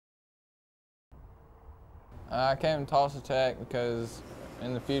I came to Tulsa Tech because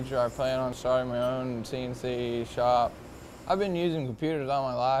in the future I plan on starting my own CNC shop. I've been using computers all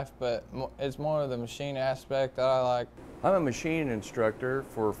my life, but it's more of the machine aspect that I like. I'm a machining instructor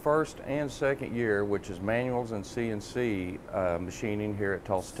for first and second year, which is manuals and CNC machining here at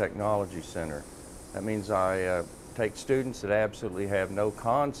Tulsa Technology Center. That means I take students that absolutely have no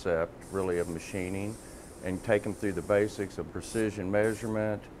concept really of machining and take them through the basics of precision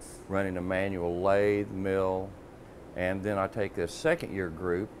measurement, running a manual lathe, mill, and then I take a second year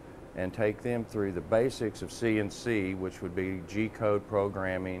group and take them through the basics of CNC, which would be G-code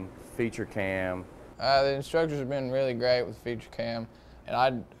programming, FeatureCAM. The instructors have been really great with FeatureCAM, and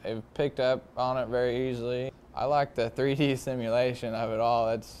I've picked up on it very easily. I like the 3D simulation of it all.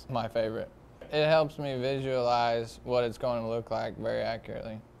 That's my favorite. It helps me visualize what it's going to look like very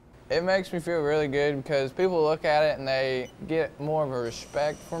accurately. It makes me feel really good because people look at it and they get more of a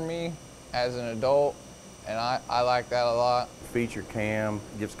respect for me as an adult, and I like that a lot. FeatureCAM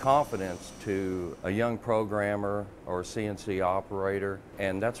gives confidence to a young programmer or a CNC operator,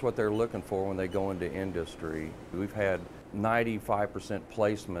 and that's what they're looking for when they go into industry. We've had 95%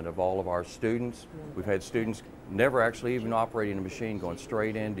 placement of all of our students. We've had students never actually even operating a machine going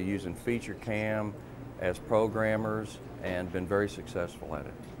straight into using FeatureCAM as programmers and been very successful at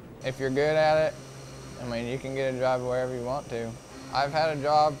it. If you're good at it, I mean, you can get a job wherever you want to. I've had a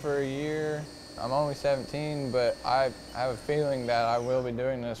job for a year. I'm only 17, but I have a feeling that I will be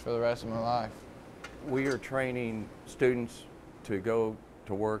doing this for the rest of my life. We are training students to go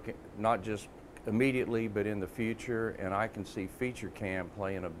to work not just immediately, but in the future, and I can see FeatureCAM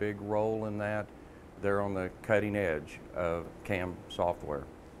playing a big role in that. They're on the cutting edge of CAM software.